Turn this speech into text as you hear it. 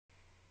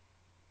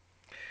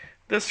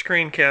This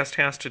screencast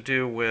has to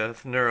do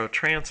with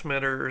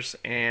neurotransmitters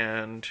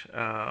and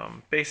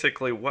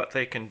basically what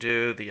they can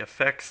do, the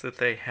effects that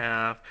they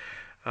have,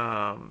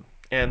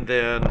 and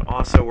then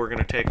also we're going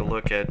to take a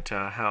look at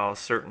how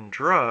certain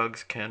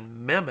drugs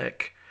can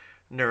mimic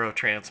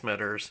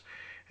neurotransmitters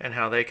and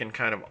how they can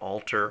kind of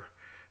alter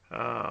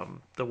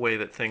the way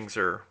that things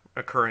are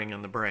occurring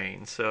in the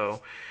brain.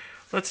 So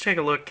let's take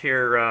a look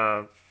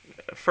here.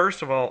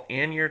 First of all,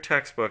 in your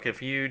textbook,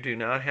 if you do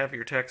not have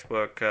your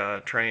textbook,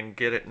 try and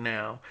get it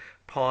now.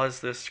 Pause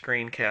this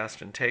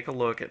screencast and take a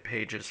look at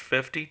pages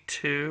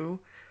 52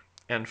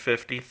 and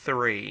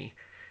 53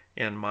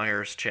 in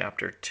Myers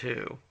Chapter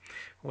 2.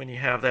 When you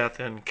have that,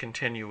 then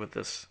continue with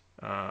this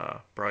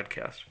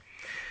broadcast.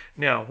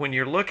 Now, when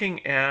you're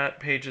looking at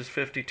pages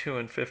 52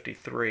 and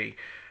 53,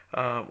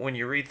 when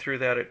you read through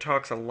that, it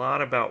talks a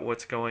lot about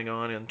what's going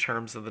on in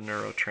terms of the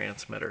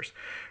neurotransmitters.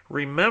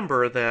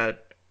 Remember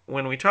that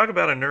when we talk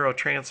about a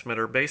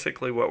neurotransmitter,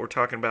 basically what we're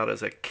talking about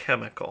is a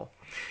chemical.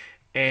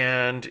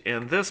 And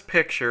in this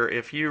picture,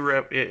 if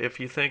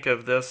you think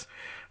of this,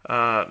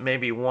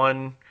 maybe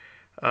one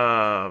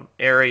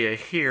area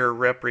here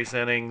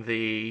representing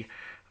the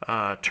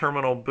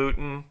terminal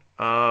button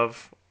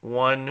of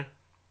one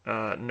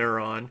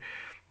neuron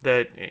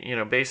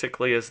that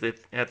basically is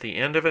at the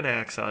end of an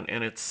axon,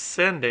 and it's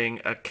sending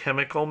a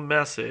chemical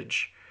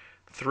message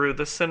through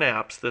the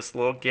synapse. This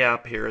little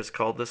gap here is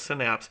called the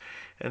synapse,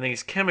 and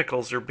these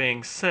chemicals are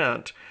being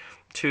sent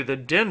to the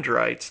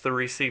dendrites, the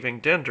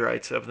receiving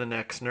dendrites of the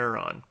next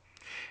neuron.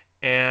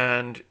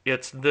 And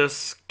it's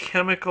this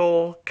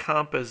chemical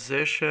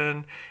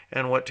composition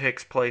and what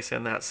takes place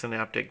in that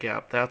synaptic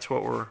gap. That's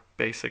what we're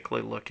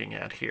basically looking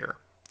at here.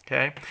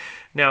 Okay?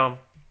 Now,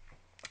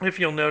 if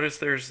you'll notice,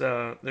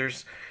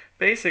 there's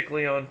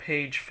basically on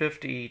page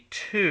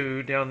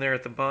 52 down there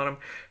at the bottom,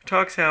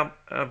 talks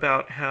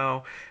about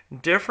how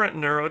different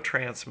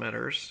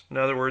neurotransmitters, in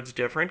other words,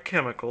 different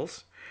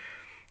chemicals,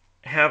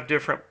 have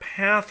different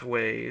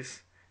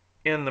pathways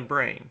in the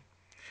brain.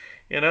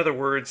 In other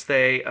words,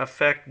 they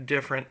affect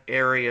different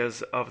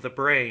areas of the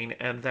brain,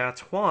 and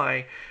that's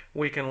why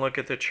we can look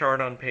at the chart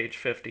on page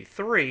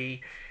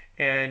 53,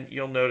 and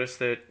you'll notice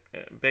that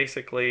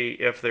basically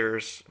if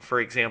there's, for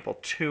example,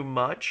 too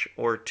much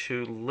or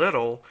too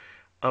little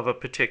of a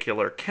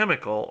particular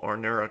chemical or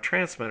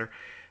neurotransmitter,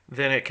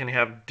 then it can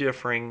have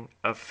differing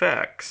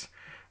effects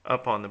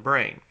upon the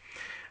brain.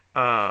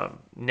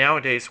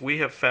 Nowadays, we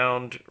have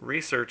found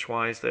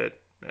research-wise that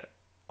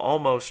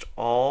almost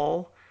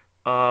all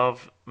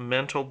of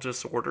mental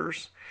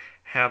disorders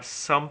have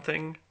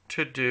something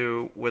to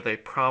do with a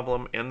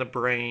problem in the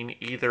brain,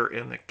 either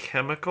in the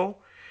chemical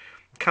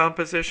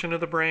composition of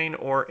the brain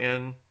or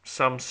in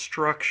some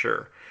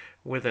structure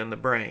within the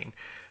brain.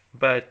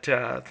 But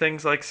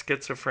things like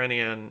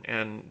schizophrenia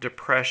and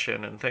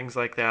depression and things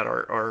like that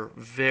are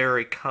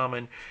very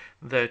common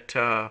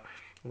that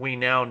we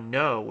now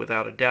know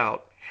without a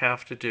doubt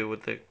have to do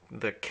with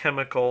the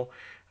chemical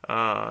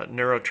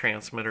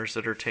neurotransmitters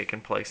that are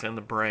taking place in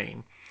the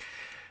brain.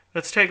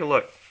 Let's take a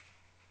look.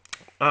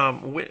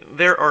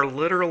 There are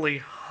literally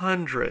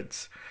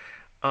hundreds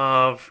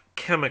of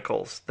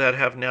chemicals that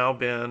have now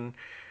been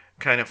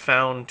kind of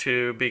found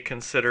to be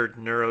considered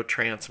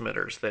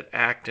neurotransmitters that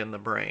act in the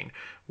brain.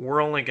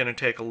 We're only going to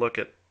take a look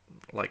at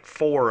like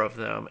 4 of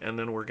them, and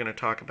then we're going to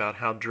talk about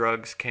how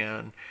drugs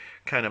can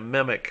kind of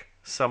mimic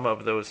some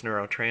of those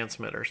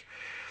neurotransmitters.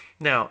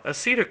 Now,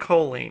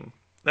 acetylcholine,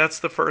 that's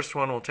the first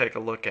one we'll take a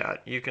look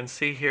at. You can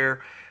see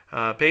here,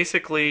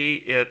 basically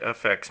it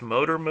affects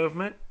motor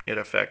movement, it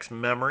affects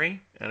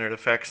memory, and it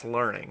affects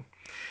learning.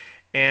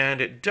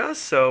 And it does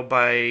so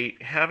by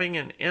having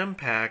an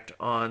impact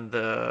on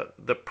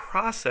the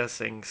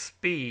processing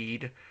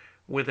speed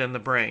within the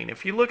brain.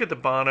 If you look at the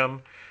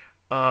bottom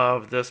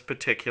of this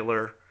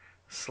particular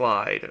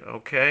slide,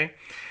 okay,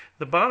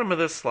 the bottom of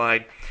this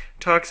slide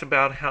talks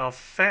about how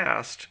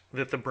fast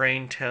that the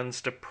brain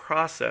tends to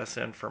process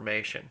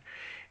information.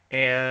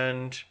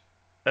 And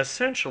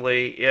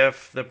essentially,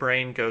 if the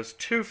brain goes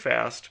too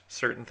fast,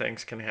 certain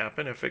things can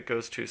happen. If it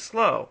goes too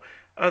slow,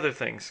 other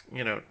things,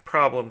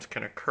 problems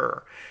can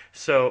occur.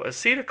 So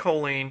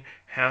acetylcholine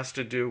has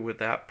to do with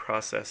that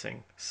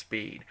processing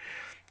speed.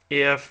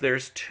 If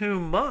there's too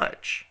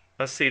much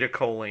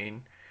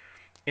acetylcholine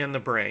in the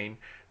brain,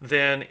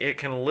 then it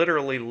can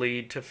literally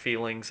lead to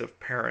feelings of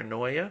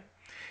paranoia.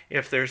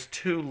 If there's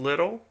too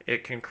little,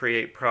 it can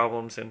create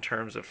problems in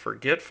terms of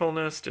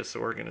forgetfulness,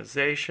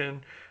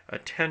 disorganization,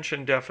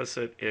 attention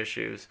deficit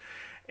issues,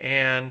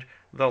 and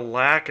the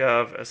lack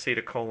of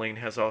acetylcholine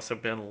has also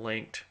been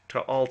linked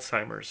to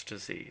Alzheimer's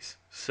disease.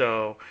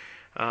 So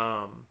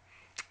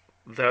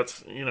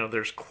that's,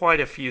 there's quite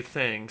a few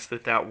things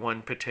that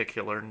one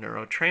particular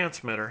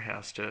neurotransmitter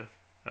has to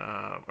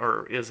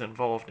or is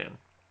involved in.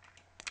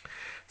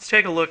 Let's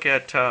take a look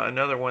at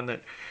another one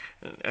that,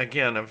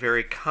 again, a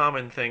very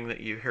common thing that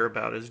you hear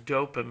about is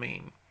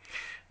dopamine.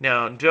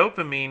 Now,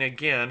 dopamine,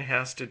 again,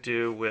 has to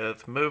do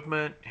with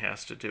movement,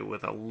 has to do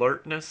with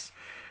alertness.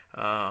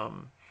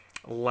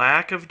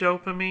 Lack of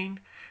dopamine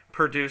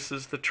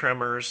produces the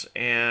tremors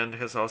and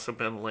has also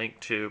been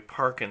linked to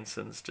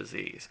Parkinson's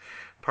disease.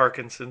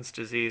 Parkinson's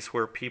disease,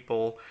 where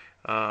people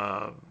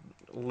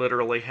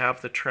literally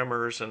have the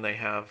tremors and they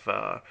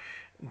have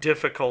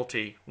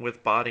difficulty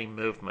with body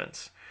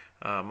movements.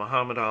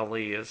 Muhammad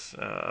Ali is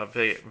a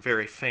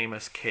very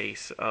famous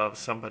case of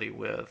somebody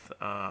with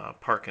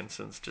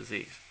Parkinson's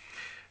disease.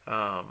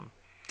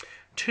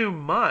 Too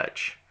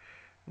much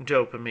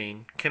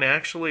dopamine can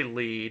actually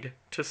lead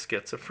to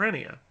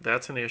schizophrenia.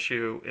 That's an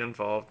issue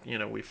involved.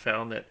 We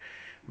found that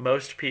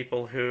most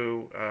people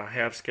who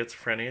have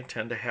schizophrenia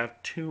tend to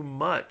have too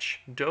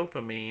much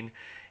dopamine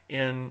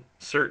in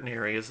certain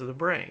areas of the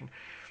brain.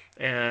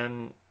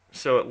 And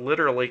so it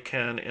literally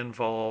can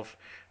involve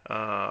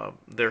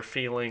their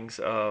feelings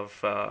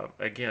of,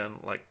 again,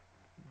 like,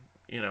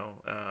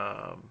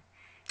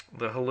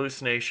 the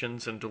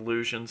hallucinations and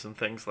delusions and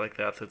things like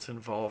that that's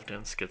involved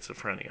in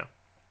schizophrenia.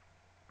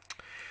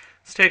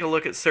 Let's take a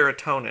look at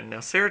serotonin. Now,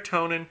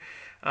 serotonin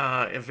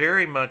is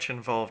very much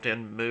involved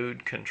in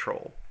mood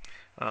control.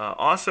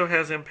 Also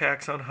has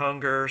impacts on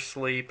hunger,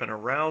 sleep, and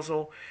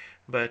arousal,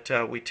 but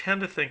we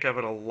tend to think of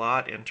it a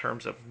lot in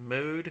terms of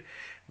mood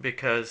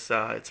because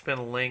it's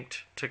been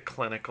linked to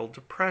clinical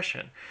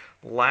depression.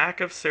 Lack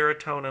of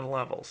serotonin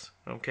levels.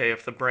 Okay,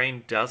 if the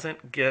brain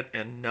doesn't get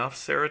enough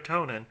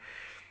serotonin,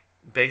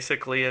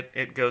 basically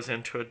it goes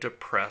into a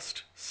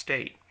depressed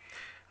state.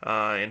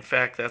 In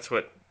fact, that's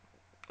what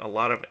a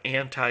lot of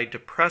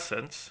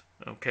antidepressants,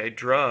 okay,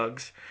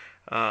 drugs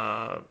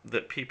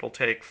that people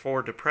take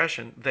for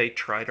depression, they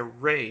try to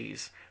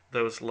raise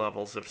those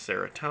levels of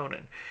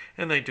serotonin.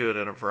 And they do it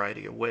in a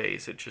variety of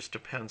ways. It just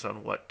depends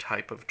on what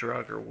type of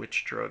drug or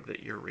which drug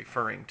that you're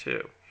referring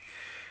to.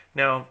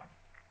 Now,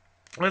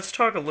 let's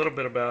talk a little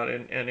bit about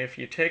it. And if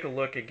you take a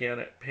look again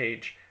at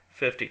page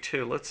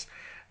 52, let's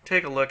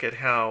take a look at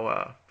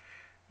how,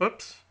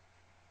 whoops,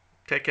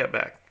 take that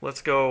back.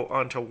 Let's go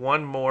on to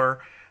one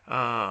more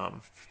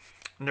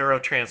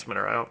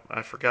neurotransmitter.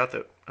 I forgot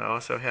that I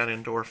also had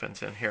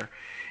endorphins in here.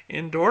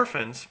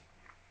 Endorphins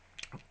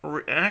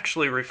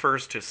actually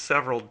refers to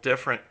several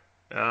different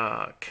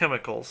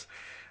chemicals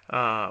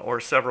or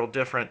several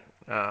different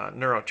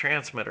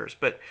neurotransmitters,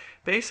 but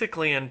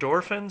basically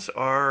endorphins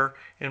are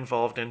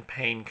involved in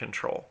pain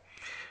control.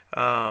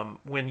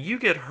 When you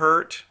get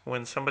hurt,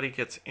 when somebody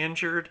gets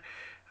injured,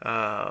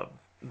 the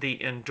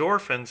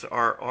endorphins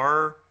are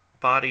our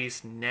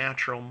body's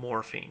natural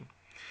morphine.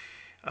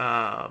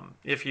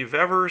 If you've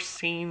ever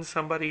seen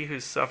somebody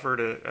who's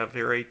suffered a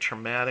very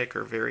traumatic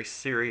or very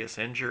serious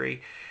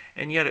injury,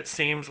 and yet it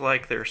seems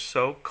like they're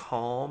so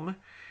calm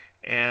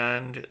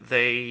and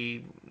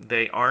they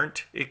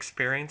aren't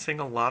experiencing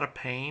a lot of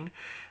pain,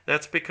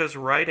 that's because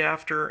right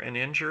after an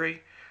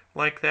injury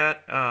like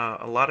that,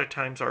 a lot of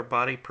times our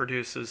body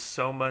produces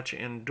so much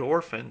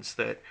endorphins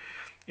that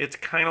it's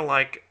kind of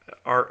like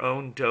our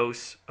own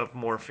dose of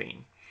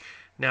morphine.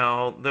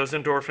 Now, those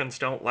endorphins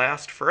don't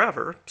last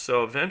forever,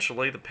 so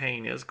eventually the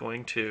pain is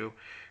going to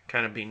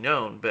kind of be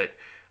known, but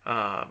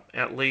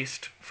at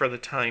least for the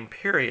time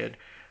period,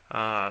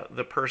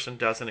 the person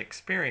doesn't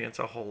experience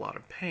a whole lot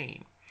of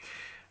pain.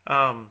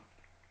 A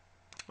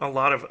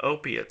lot of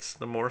opiates,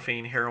 the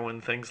morphine, heroin,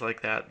 things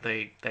like that,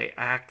 they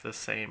act the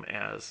same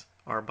as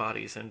our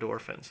body's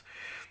endorphins.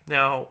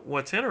 Now,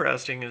 what's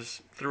interesting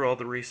is through all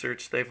the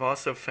research, they've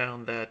also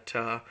found that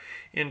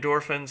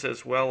endorphins,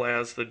 as well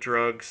as the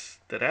drugs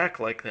that act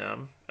like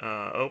them,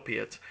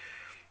 opiates,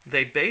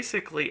 they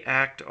basically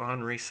act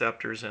on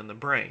receptors in the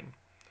brain.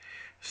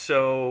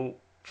 So,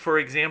 for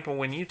example,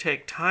 when you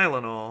take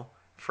Tylenol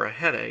for a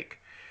headache,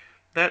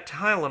 that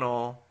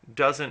Tylenol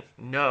doesn't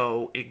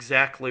know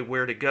exactly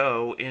where to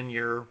go in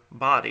your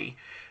body,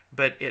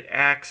 but it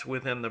acts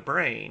within the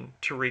brain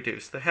to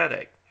reduce the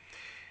headache.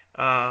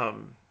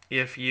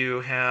 If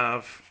you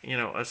have,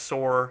 a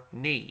sore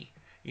knee,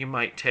 you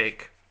might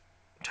take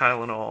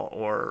Tylenol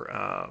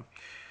or,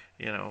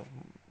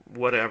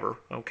 whatever,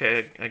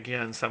 okay,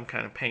 again, some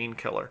kind of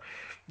painkiller.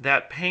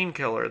 That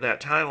painkiller,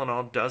 that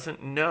Tylenol,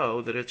 doesn't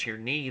know that it's your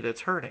knee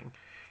that's hurting.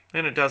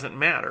 And it doesn't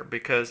matter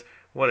because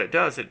what it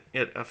does,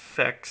 it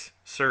affects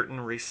certain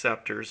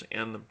receptors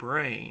in the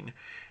brain.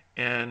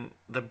 And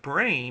the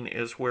brain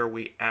is where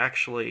we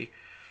actually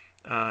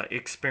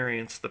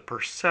experience the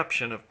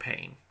perception of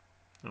pain.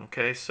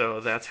 Okay, so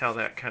that's how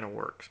that kind of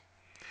works.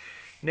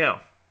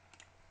 Now,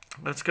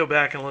 let's go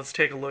back and let's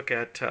take a look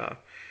at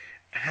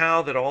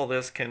how that all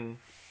this can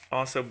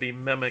also be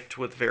mimicked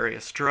with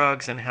various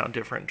drugs and how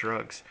different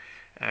drugs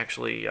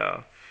actually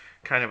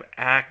kind of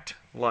act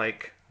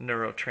like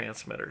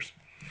neurotransmitters.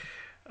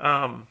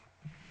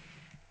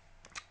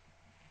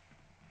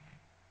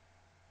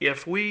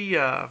 If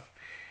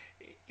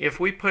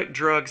we put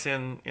drugs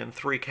in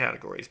three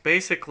categories,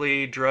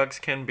 basically drugs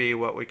can be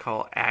what we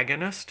call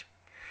agonist.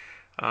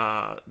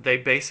 They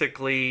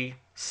basically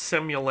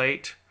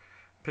simulate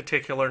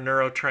particular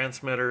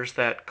neurotransmitters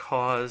that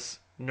cause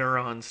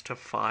neurons to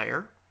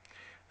fire.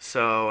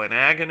 So an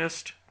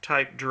agonist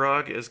type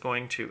drug is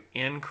going to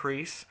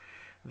increase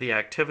the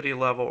activity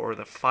level or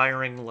the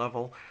firing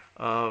level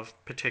of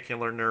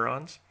particular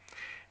neurons.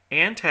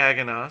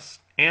 antagonists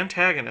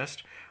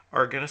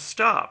are going to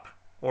stop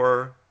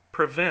or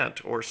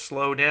prevent or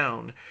slow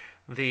down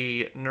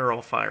the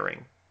neural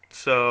firing.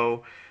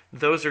 So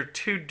those are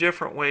two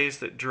different ways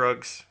that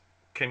drugs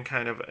can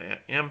kind of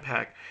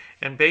impact,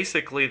 and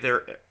basically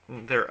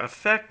they're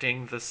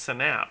affecting the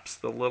synapse,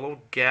 the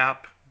little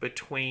gap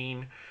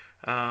between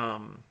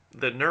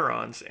the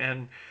neurons,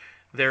 and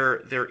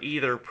they're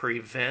either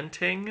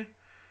preventing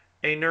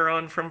a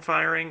neuron from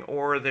firing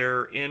or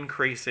they're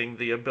increasing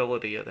the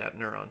ability of that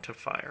neuron to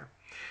fire.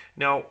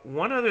 Now,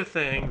 one other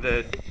thing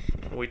that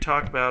we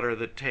talk about or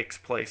that takes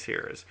place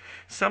here is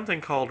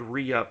something called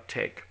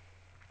reuptake.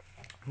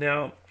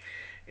 Now,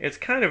 it's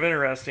kind of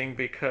interesting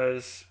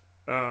because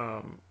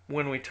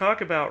when we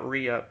talk about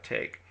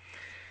reuptake,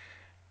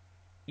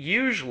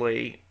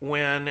 usually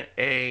when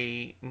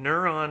a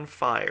neuron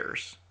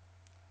fires,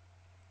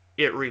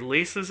 it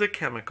releases a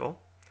chemical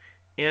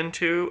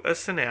into a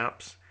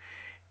synapse,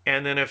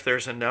 and then if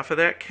there's enough of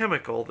that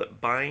chemical that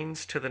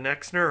binds to the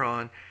next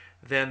neuron,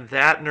 then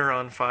that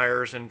neuron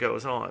fires and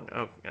goes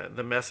on.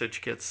 The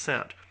message gets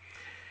sent.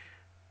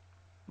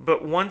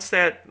 But once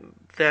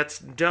that's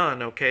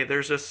done, okay,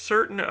 there's a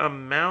certain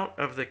amount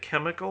of the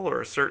chemical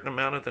or a certain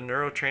amount of the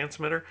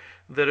neurotransmitter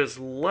that is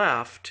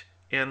left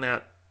in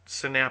that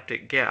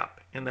synaptic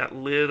gap, in that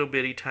little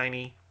bitty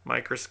tiny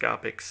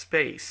microscopic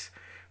space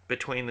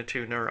between the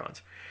two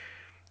neurons.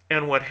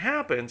 And what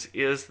happens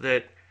is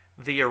that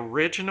the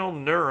original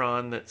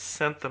neuron that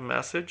sent the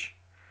message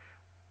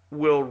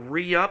will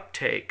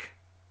reuptake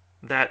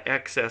that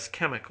excess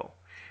chemical.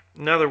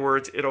 In other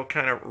words, it'll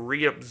kind of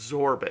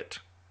reabsorb it.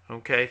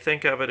 Okay,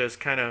 think of it as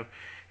kind of,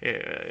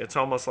 it's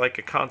almost like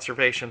a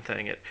conservation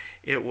thing.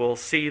 It will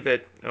see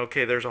that,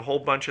 okay, there's a whole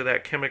bunch of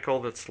that chemical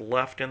that's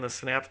left in the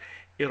synapse.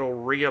 It'll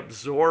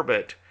reabsorb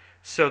it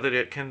so that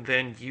it can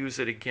then use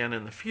it again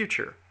in the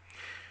future.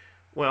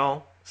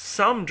 Well,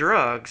 some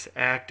drugs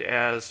act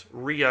as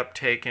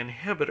reuptake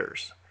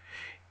inhibitors.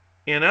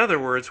 In other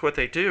words, what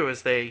they do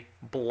is they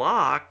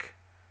block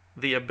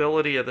the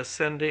ability of the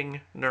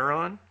sending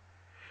neuron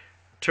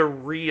to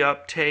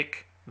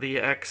reuptake the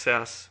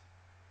excess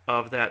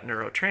of that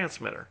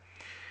neurotransmitter.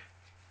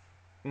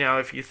 Now,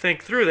 if you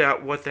think through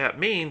that, what that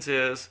means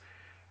is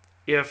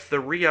if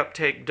the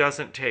reuptake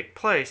doesn't take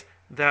place,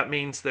 that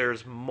means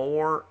there's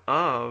more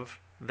of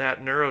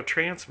that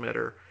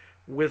neurotransmitter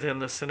within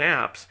the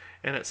synapse,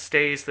 and it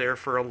stays there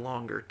for a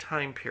longer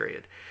time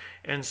period.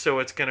 And so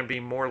it's going to be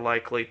more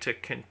likely to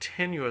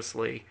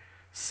continuously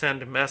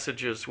send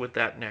messages with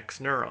that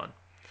next neuron.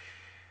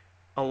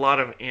 A lot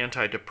of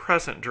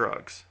antidepressant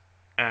drugs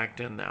act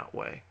in that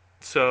way.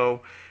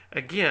 So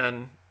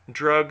again,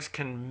 drugs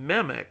can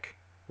mimic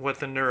what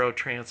the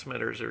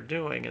neurotransmitters are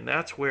doing, and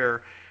that's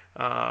where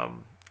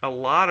a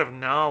lot of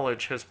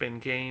knowledge has been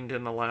gained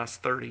in the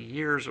last 30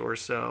 years or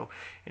so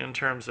in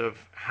terms of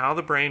how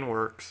the brain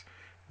works,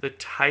 the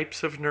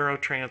types of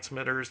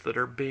neurotransmitters that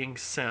are being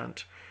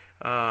sent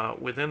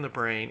within the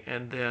brain,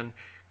 and then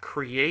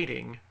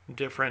creating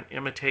different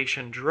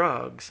imitation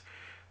drugs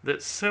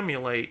that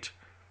simulate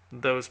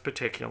those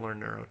particular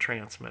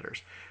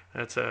neurotransmitters.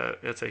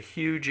 It's a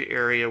huge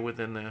area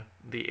within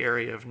the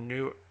area of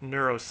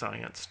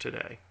neuroscience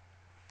today.